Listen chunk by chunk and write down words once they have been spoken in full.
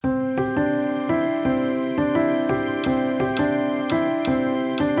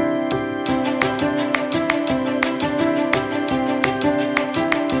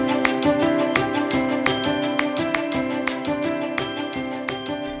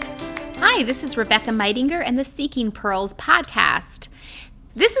Hi, this is Rebecca Meidinger and the Seeking Pearls podcast.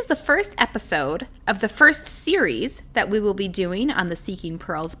 This is the first episode of the first series that we will be doing on the Seeking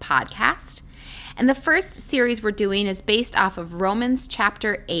Pearls podcast. And the first series we're doing is based off of Romans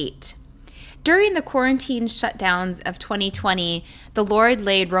chapter 8. During the quarantine shutdowns of 2020, the Lord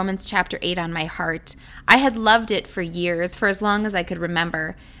laid Romans chapter 8 on my heart. I had loved it for years, for as long as I could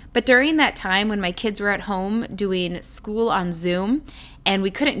remember. But during that time when my kids were at home doing school on Zoom and we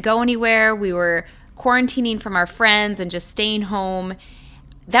couldn't go anywhere, we were quarantining from our friends and just staying home,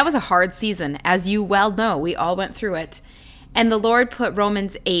 that was a hard season. As you well know, we all went through it. And the Lord put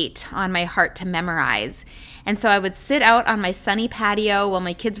Romans 8 on my heart to memorize. And so I would sit out on my sunny patio while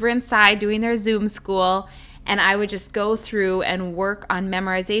my kids were inside doing their Zoom school, and I would just go through and work on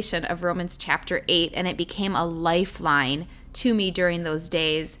memorization of Romans chapter 8, and it became a lifeline to me during those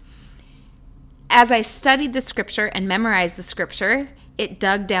days. As I studied the scripture and memorized the scripture, it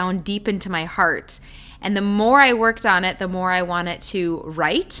dug down deep into my heart. And the more I worked on it, the more I wanted to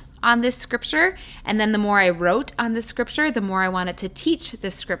write on this scripture. And then the more I wrote on this scripture, the more I wanted to teach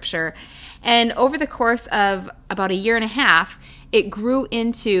this scripture. And over the course of about a year and a half, it grew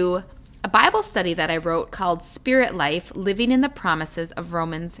into a Bible study that I wrote called Spirit Life, Living in the Promises of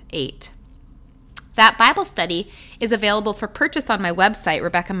Romans 8. That Bible study is available for purchase on my website,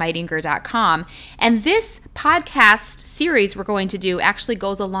 RebeccaMeidinger.com. And this podcast series we're going to do actually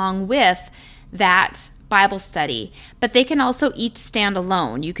goes along with that Bible study. But they can also each stand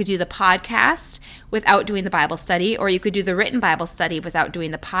alone. You could do the podcast without doing the Bible study, or you could do the written Bible study without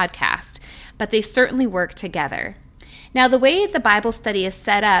doing the podcast. But they certainly work together. Now, the way the Bible study is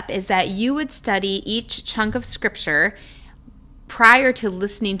set up is that you would study each chunk of scripture prior to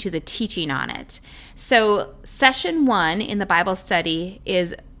listening to the teaching on it. So session 1 in the Bible study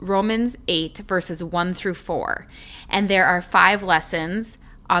is Romans 8 verses 1 through 4. And there are 5 lessons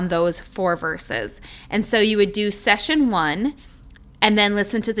on those 4 verses. And so you would do session 1 and then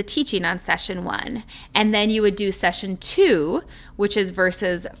listen to the teaching on session 1. And then you would do session 2, which is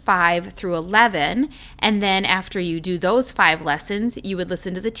verses 5 through 11. And then after you do those 5 lessons, you would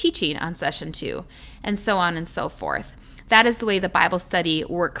listen to the teaching on session 2, and so on and so forth. That is the way the Bible study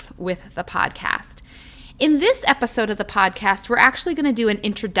works with the podcast. In this episode of the podcast, we're actually going to do an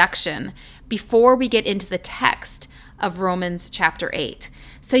introduction before we get into the text of Romans chapter 8.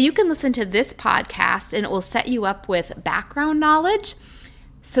 So you can listen to this podcast and it will set you up with background knowledge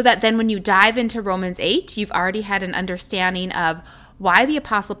so that then when you dive into Romans 8, you've already had an understanding of why the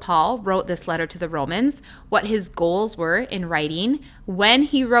Apostle Paul wrote this letter to the Romans, what his goals were in writing, when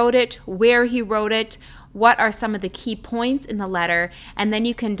he wrote it, where he wrote it, what are some of the key points in the letter, and then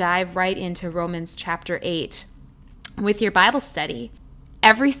you can dive right into Romans chapter 8 with your Bible study.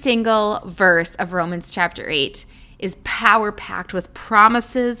 Every single verse of Romans chapter 8 is power-packed with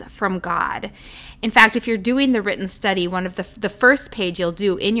promises from God. In fact, if you're doing the written study, one of the first page you'll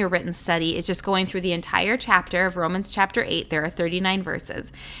do in your written study is just going through the entire chapter of Romans chapter 8. There are 39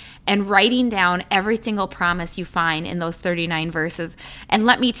 verses. And writing down every single promise you find in those 39 verses. And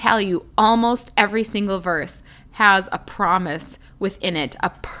let me tell you, almost every single verse has a promise within it,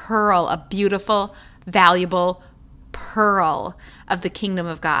 a pearl, a beautiful, valuable pearl of the kingdom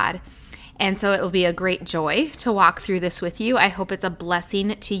of God. And so it will be a great joy to walk through this with you. I hope it's a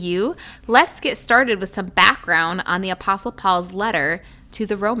blessing to you. Let's get started with some background on the Apostle Paul's letter to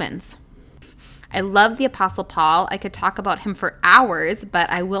the Romans. I love the Apostle Paul. I could talk about him for hours, but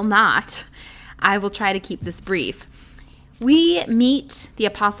I will not. I will try to keep this brief. We meet the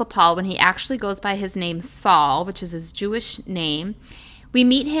Apostle Paul when he actually goes by his name Saul, which is his Jewish name. We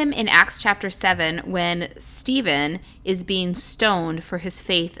meet him in Acts chapter 7 when Stephen is being stoned for his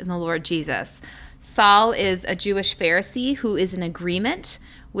faith in the Lord Jesus. Saul is a Jewish Pharisee who is in agreement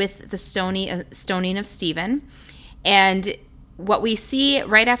with the stoning of Stephen. And what we see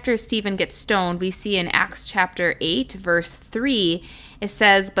right after Stephen gets stoned, we see in Acts chapter 8, verse 3, it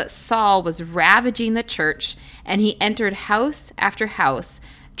says, "But Saul was ravaging the church, and he entered house after house,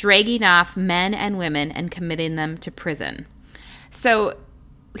 dragging off men and women and committing them to prison." So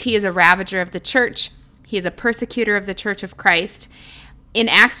he is a ravager of the church. He is a persecutor of the church of Christ. In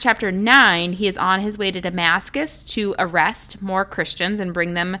Acts chapter 9, he is on his way to Damascus to arrest more Christians and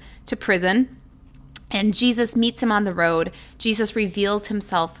bring them to prison. And Jesus meets him on the road. Jesus reveals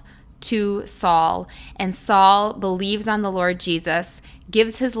himself to Saul, and Saul believes on the Lord Jesus,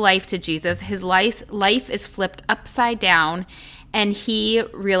 gives his life to Jesus. His life is flipped upside down, and he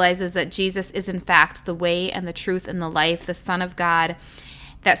realizes that Jesus is in fact the way and the truth and the life, the Son of God,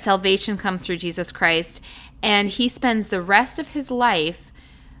 that salvation comes through Jesus Christ. And he spends the rest of his life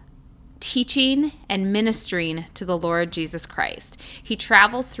teaching and ministering to the Lord Jesus Christ. He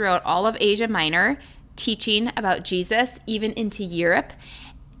travels throughout all of Asia Minor, teaching about Jesus, even into Europe,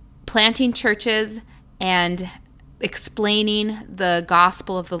 planting churches and explaining the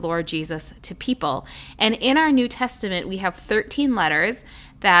gospel of the Lord Jesus to people. And in our New Testament, we have 13 letters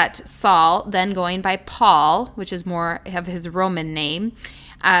that Saul, then going by Paul, which is more of his Roman name,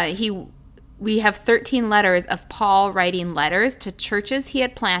 we have 13 letters of Paul writing letters to churches he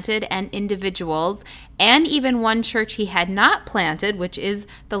had planted and individuals, and even one church he had not planted, which is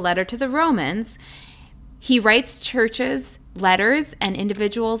the letter to the Romans. He writes churches letters and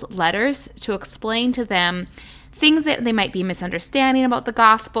individuals letters to explain to them things that they might be misunderstanding about the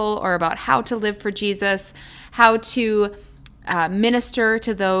gospel or about how to live for Jesus, how to minister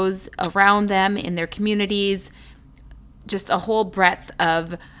to those around them in their communities, just a whole breadth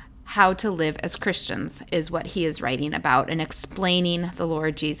of how to live as Christians is what he is writing about and explaining the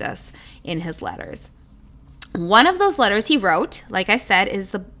Lord Jesus in his letters. One of those letters he wrote, like I said, is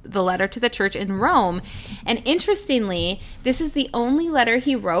the letter to the church in Rome. And interestingly, this is the only letter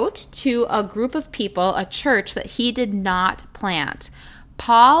he wrote to a group of people, a church that he did not plant.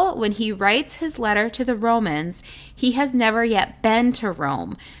 Paul, when he writes his letter to the Romans, he has never yet been to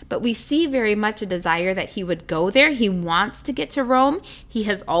Rome, but we see very much a desire that he would go there. He wants to get to Rome. He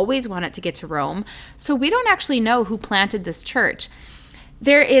has always wanted to get to Rome. So we don't actually know who planted this church.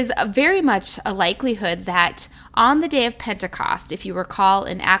 There is very much a likelihood that on the day of Pentecost, if you recall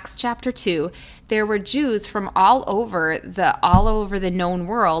in Acts chapter 2, there were Jews from all over the known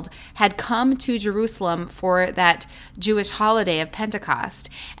world had come to Jerusalem for that Jewish holiday of Pentecost.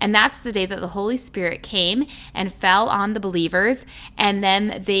 And that's the day that the Holy Spirit came and fell on the believers, and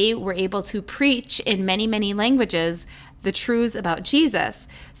then they were able to preach in many, many languages the truths about Jesus.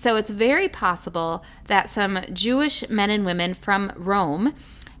 So it's very possible that some Jewish men and women from Rome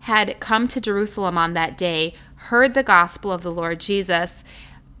had come to Jerusalem on that day, heard the gospel of the Lord Jesus,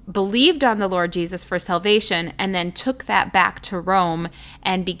 believed on the Lord Jesus for salvation, and then took that back to Rome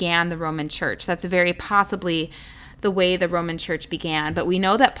and began the Roman church. That's very possibly the way the Roman church began, but we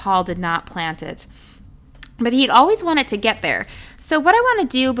know that Paul did not plant it. But he'd always wanted to get there. So what I want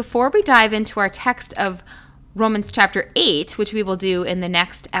to do before we dive into our text of Romans chapter 8, which we will do in the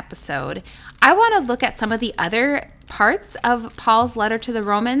next episode, I want to look at some of the other parts of Paul's letter to the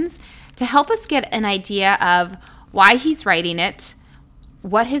Romans to help us get an idea of why he's writing it,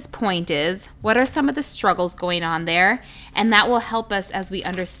 what his point is, what are some of the struggles going on there, and that will help us as we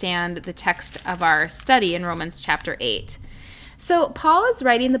understand the text of our study in Romans chapter 8. So Paul is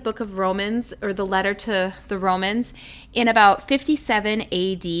writing the book of Romans, or the letter to the Romans, in about 57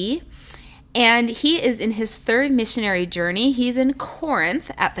 AD. And he is in his third missionary journey. He's in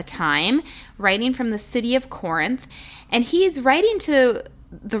Corinth at the time, writing from the city of Corinth. And he's writing to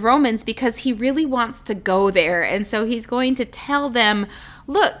the Romans because he really wants to go there. And so he's going to tell them,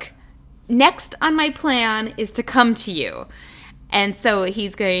 look, next on my plan is to come to you. And so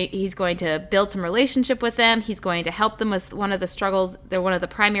he's going to build some relationship with them. He's going to help them with one of the struggles. They're one of the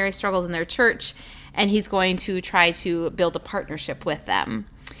primary struggles in their church. And he's going to try to build a partnership with them.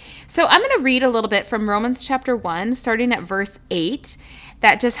 So I'm going to read a little bit from Romans chapter 1, starting at verse 8.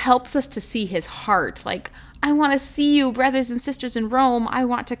 That just helps us to see his heart. Like, I want to see you, brothers and sisters in Rome. I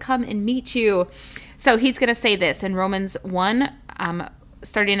want to come and meet you. So he's going to say this in Romans 1,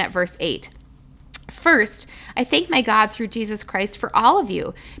 starting at verse 8. First, I thank my God through Jesus Christ for all of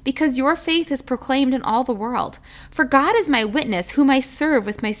you, because your faith is proclaimed in all the world. For God is my witness, whom I serve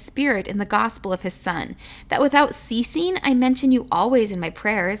with my spirit in the gospel of his Son, that without ceasing I mention you always in my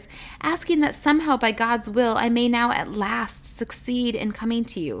prayers, asking that somehow by God's will I may now at last succeed in coming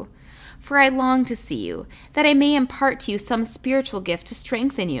to you. For I long to see you, that I may impart to you some spiritual gift to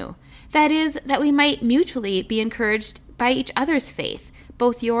strengthen you. That is, that we might mutually be encouraged by each other's faith,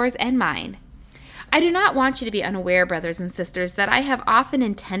 both yours and mine. I do not want you to be unaware, brothers and sisters, that I have often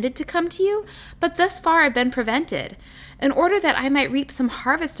intended to come to you, but thus far I've been prevented, in order that I might reap some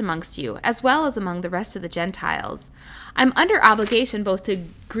harvest amongst you, as well as among the rest of the Gentiles. I'm under obligation both to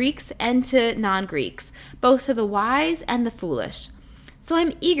Greeks and to non-Greeks, both to the wise and the foolish. So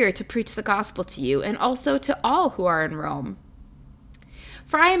I'm eager to preach the gospel to you, and also to all who are in Rome.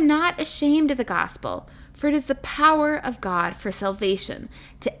 For I am not ashamed of the gospel, for it is the power of God for salvation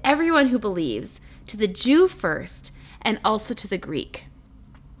to everyone who believes, to the Jew first, and also to the Greek.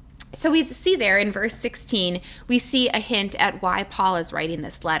 So we see there in verse 16, we see a hint at why Paul is writing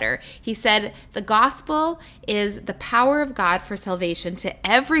this letter. He said, the gospel is the power of God for salvation to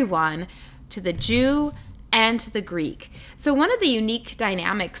everyone, to the Jew and to the Greek. So one of the unique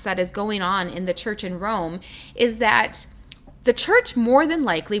dynamics that is going on in the church in Rome is that the church more than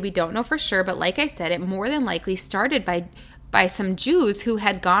likely, we don't know for sure, but like I said, it more than likely started by some Jews who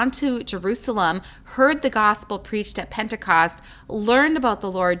had gone to Jerusalem, heard the gospel preached at Pentecost, learned about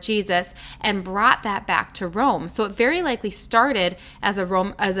the Lord Jesus, and brought that back to Rome. So it very likely started as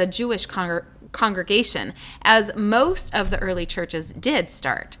a Jewish congregation, as most of the early churches did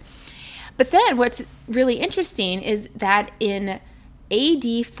start. But then what's really interesting is that in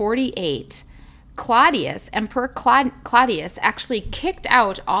AD 48, Emperor Claudius actually kicked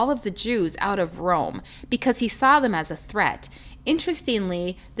out all of the Jews out of Rome because he saw them as a threat.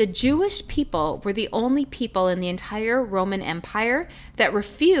 Interestingly, the Jewish people were the only people in the entire Roman Empire that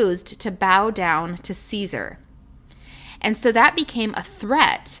refused to bow down to Caesar. And so that became a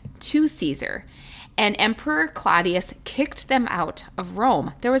threat to Caesar. And Emperor Claudius kicked them out of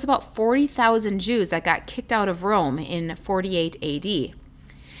Rome. There was about 40,000 Jews that got kicked out of Rome in 48 AD.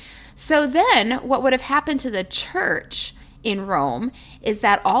 So then what would have happened to the church in Rome is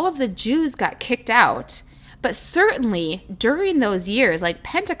that all of the Jews got kicked out, but certainly during those years, like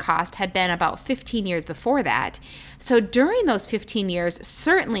Pentecost had been about 15 years before that. So during those 15 years,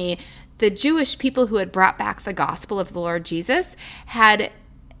 certainly the Jewish people who had brought back the gospel of the Lord Jesus had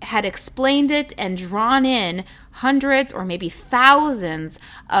explained it and drawn in hundreds or maybe thousands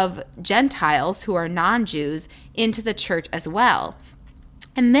of Gentiles who are non-Jews into the church as well.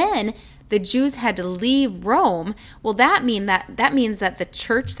 And then the Jews had to leave Rome. Well, that means that the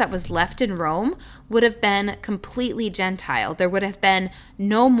church that was left in Rome would have been completely Gentile. There would have been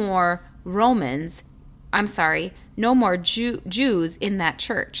no more Jews in that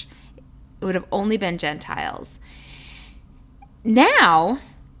church. It would have only been Gentiles. Now,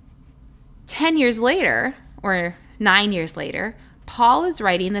 10 years later, or 9 years later, Paul is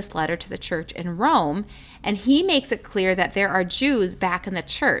writing this letter to the church in Rome, and he makes it clear that there are Jews back in the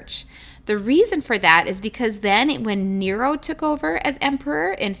church. The reason for that is because then when Nero took over as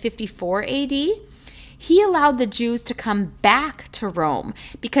emperor in 54 AD, he allowed the Jews to come back to Rome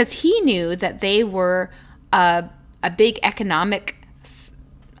because he knew that they were a big economic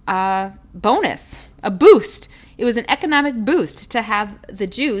bonus, a boost. It was an economic boost to have the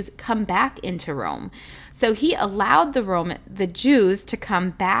Jews come back into Rome. So he allowed the Jews to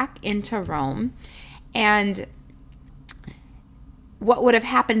come back into Rome. And what would have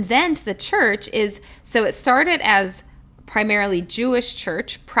happened then to the church is, so it started as primarily Jewish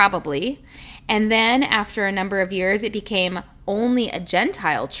church, probably. And then after a number of years, it became only a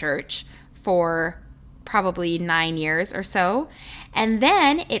Gentile church for probably 9 years or so. And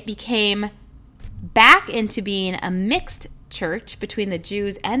then it became back into being a mixed church between the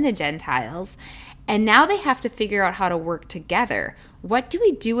Jews and the Gentiles. And now they have to figure out how to work together. What do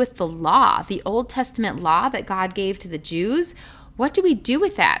we do with the law, the Old Testament law that God gave to the Jews? What do we do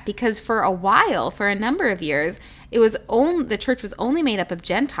with that? Because for a while, for a number of years, the church was only made up of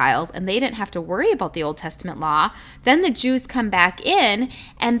Gentiles, and they didn't have to worry about the Old Testament law. Then the Jews come back in,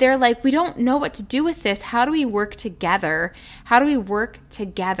 and they're like, we don't know what to do with this. How do we work together? How do we work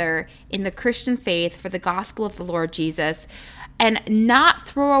together in the Christian faith for the gospel of the Lord Jesus and not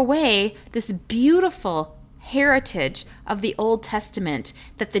throw away this beautiful heritage of the Old Testament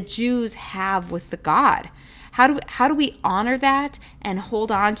that the Jews have with the God? How do we honor that and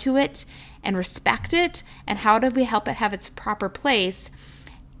hold on to it and respect it? And how do we help it have its proper place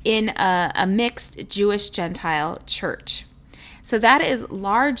in a mixed Jewish-Gentile church? So that is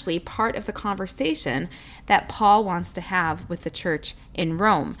largely part of the conversation that Paul wants to have with the church in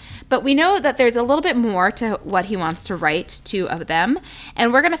Rome. But we know that there's a little bit more to what he wants to write to of them,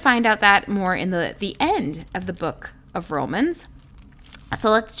 and we're going to find out that more in the end of the book of Romans. So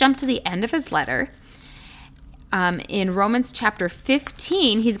let's jump to the end of his letter. In Romans chapter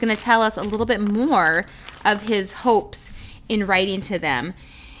 15, he's going to tell us a little bit more of his hopes in writing to them.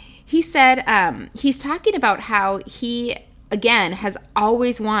 He said, he's talking about how he, again, has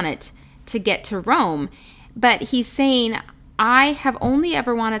always wanted to get to Rome, but he's saying, I have only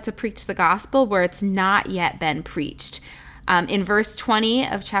ever wanted to preach the gospel where it's not yet been preached. In verse 20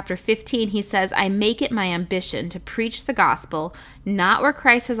 of chapter 15, he says, I make it my ambition to preach the gospel, not where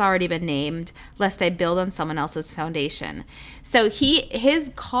Christ has already been named, lest I build on someone else's foundation. So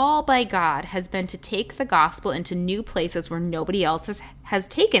his call by God has been to take the gospel into new places where nobody else has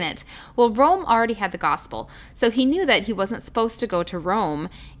taken it. Well, Rome already had the gospel, so he knew that he wasn't supposed to go to Rome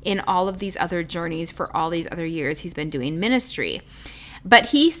in all of these other journeys for all these other years he's been doing ministry.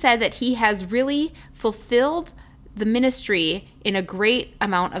 But he said that he has really fulfilled the ministry in a great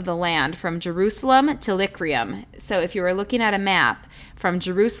amount of the land from Jerusalem to Illyricum. So if you were looking at a map, from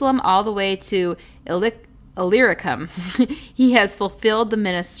Jerusalem all the way to Illyricum. He has fulfilled the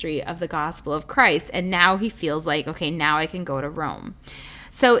ministry of the gospel of Christ, and now he feels like, okay, now I can go to Rome.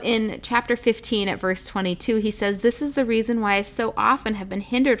 So in chapter 15 at verse 22, he says, "This is the reason why I so often have been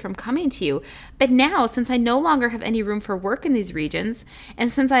hindered from coming to you. But now, since I no longer have any room for work in these regions,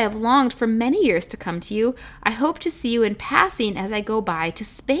 and since I have longed for many years to come to you, I hope to see you in passing as I go by to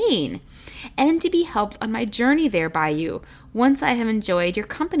Spain, and to be helped on my journey there by you, once I have enjoyed your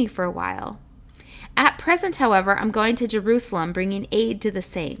company for a while. At present, however, I'm going to Jerusalem, bringing aid to the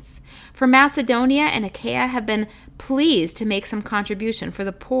saints. For Macedonia and Achaia have been pleased to make some contribution for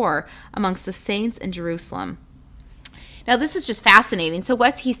the poor amongst the saints in Jerusalem." Now, this is just fascinating. So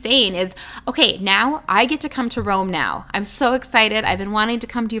what he's saying is, okay, now I get to come to Rome now. I'm so excited. I've been wanting to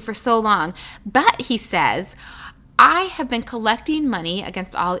come to you for so long. But he says, I have been collecting money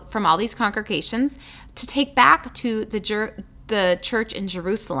from all these congregations to take back to the church in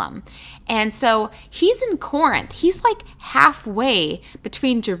Jerusalem. And so he's in Corinth. He's like halfway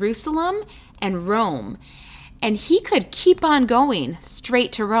between Jerusalem and Rome. And he could keep on going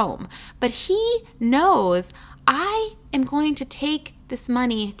straight to Rome. But he knows, I am going to take this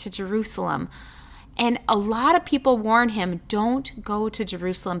money to Jerusalem. And a lot of people warn him, don't go to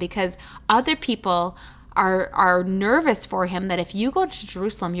Jerusalem, because other people are nervous for him that if you go to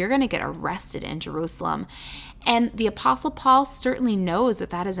Jerusalem, you're going to get arrested in Jerusalem. And the Apostle Paul certainly knows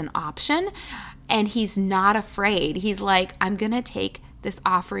that that is an option, and he's not afraid. He's like, I'm going to take this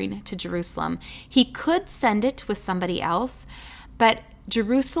offering to Jerusalem. He could send it with somebody else, but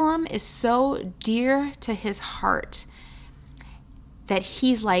Jerusalem is so dear to his heart that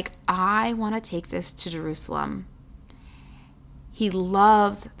he's like, I want to take this to Jerusalem. He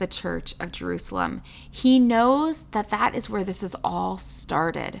loves the church of Jerusalem. He knows that that is where this is all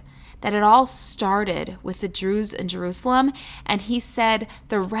started, that it all started with the Jews in Jerusalem. And he said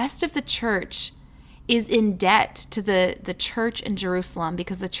the rest of the church is in debt to the church in Jerusalem,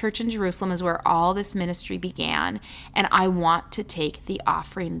 because the church in Jerusalem is where all this ministry began. And I want to take the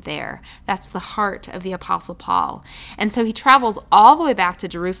offering there. That's the heart of the Apostle Paul. And so he travels all the way back to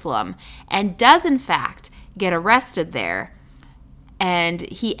Jerusalem and does, in fact, get arrested there. And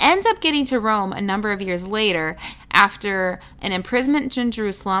he ends up getting to Rome a number of years later after an imprisonment in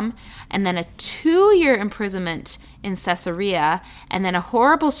Jerusalem, and then a 2-year imprisonment in Caesarea, and then a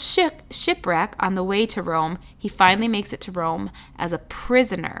horrible shipwreck on the way to Rome. He finally makes it to Rome as a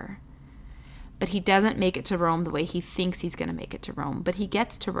prisoner. But he doesn't make it to Rome the way he thinks he's going to make it to Rome, but he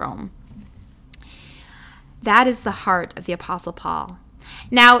gets to Rome. That is the heart of the Apostle Paul.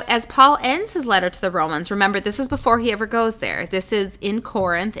 Now, as Paul ends his letter to the Romans, remember, this is before he ever goes there. This is in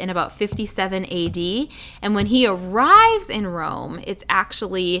Corinth in about 57 AD. And when he arrives in Rome, it's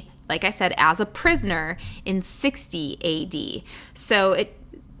actually, like I said, as a prisoner in 60 AD. So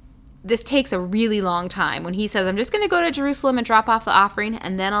this takes a really long time. When he says, I'm just going to go to Jerusalem and drop off the offering,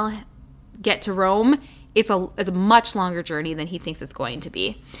 and then I'll get to Rome, it's a much longer journey than he thinks it's going to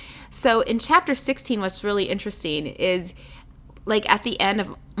be. So in chapter 16, what's really interesting is, like at the end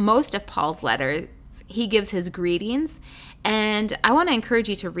of most of Paul's letters, he gives his greetings. And I want to encourage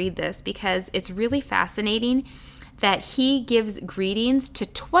you to read this, because it's really fascinating that he gives greetings to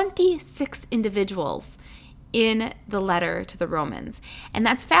 26 individuals in the letter to the Romans. And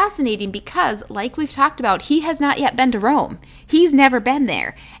that's fascinating because, like we've talked about, he has not yet been to Rome. He's never been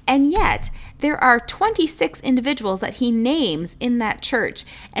there. And yet, there are 26 individuals that he names in that church.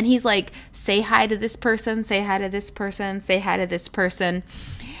 And he's like, say hi to this person, say hi to this person, say hi to this person.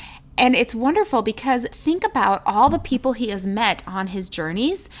 And it's wonderful because think about all the people he has met on his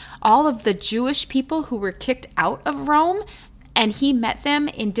journeys, all of the Jewish people who were kicked out of Rome, and he met them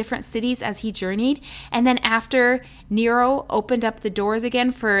in different cities as he journeyed. And then after Nero opened up the doors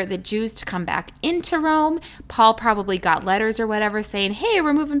again for the Jews to come back into Rome, Paul probably got letters or whatever saying, hey,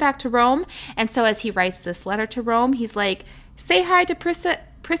 we're moving back to Rome. And so as he writes this letter to Rome, he's like, say hi to Prisca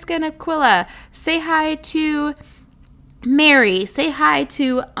and Aquila, say hi to Mary, say hi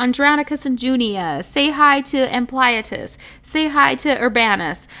to Andronicus and Junia, say hi to Ampliatus, say hi to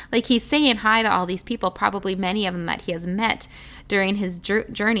Urbanus. Like, he's saying hi to all these people, probably many of them that he has met during his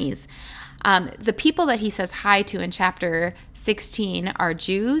journeys. The people that he says hi to in chapter 16 are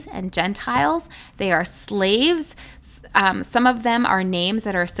Jews and Gentiles. They are slaves. Some of them are names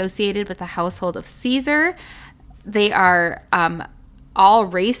that are associated with the household of Caesar. They are all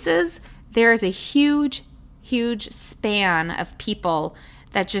races. There is a huge span of people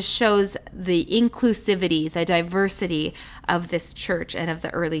that just shows the inclusivity, the diversity of this church and of the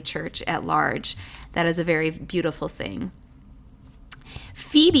early church at large. That is a very beautiful thing.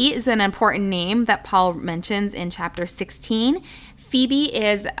 Phoebe is an important name that Paul mentions in chapter 16. Phoebe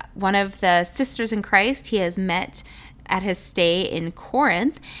is one of the sisters in Christ he has met at his stay in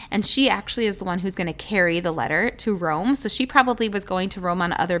Corinth, and she actually is the one who's going to carry the letter to Rome. So she probably was going to Rome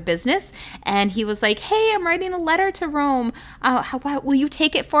on other business, and he was like, hey, I'm writing a letter to Rome. Will you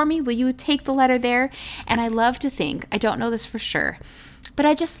take it for me? Will you take the letter there? And I love to think, I don't know this for sure, but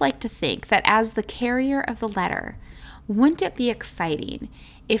I just like to think that as the carrier of the letter, wouldn't it be exciting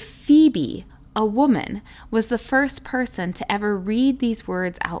if Phoebe, a woman, was the first person to ever read these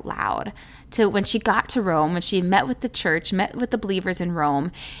words out loud to when she got to Rome, when she met with the church, met with the believers in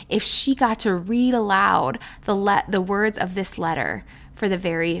Rome, if she got to read aloud the words of this letter for the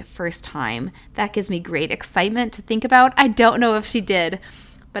very first time. That gives me great excitement to think about. I don't know if she did,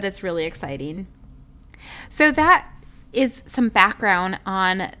 but it's really exciting. So that is some background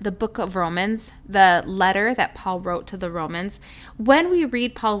on the book of Romans, the letter that Paul wrote to the Romans. When we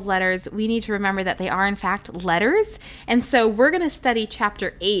read Paul's letters, we need to remember that they are in fact letters. And so we're going to study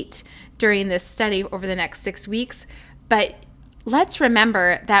chapter 8 during this study over the next 6 weeks. But let's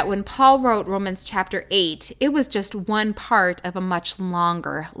remember that when Paul wrote Romans chapter 8, it was just one part of a much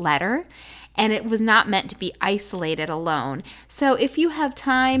longer letter. And it was not meant to be isolated alone. So if you have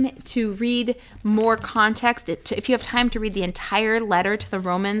time to read more context, if you have time to read the entire letter to the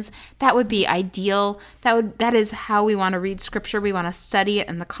Romans, that would be ideal. That is how we want to read Scripture. We want to study it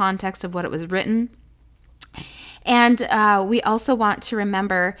in the context of what it was written. And we also want to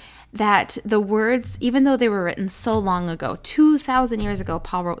remember that the words, even though they were written so long ago, 2,000 years ago,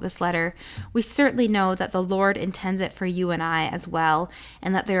 Paul wrote this letter, we certainly know that the Lord intends it for you and I as well,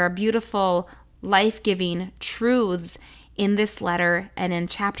 and that there are beautiful, life-giving truths in this letter and in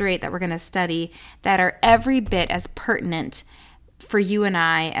chapter 8 that we're going to study that are every bit as pertinent for you and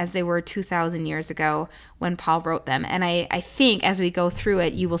I as they were 2,000 years ago when Paul wrote them. And I think as we go through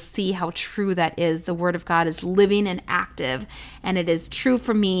it, you will see how true that is. The Word of God is living and active, and it is true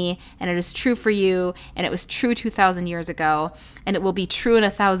for me, and it is true for you, and it was true 2,000 years ago, and it will be true in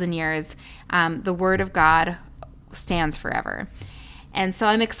 1,000 years. The Word of God stands forever. And so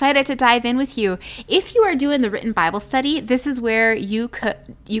I'm excited to dive in with you. If you are doing the written Bible study, this is where you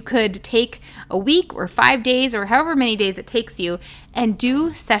could take a week or 5 days or however many days it takes you and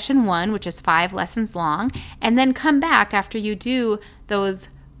do session 1, which is 5 lessons long, and then come back after you do those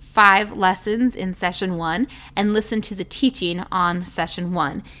 5 lessons in session 1 and listen to the teaching on session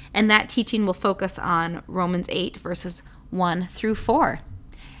 1. And that teaching will focus on Romans 8 verses 1 through 4.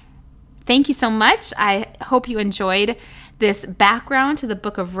 Thank you so much. I hope you enjoyed this background to the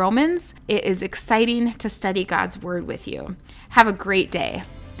book of Romans. It is exciting to study God's Word with you. Have a great day.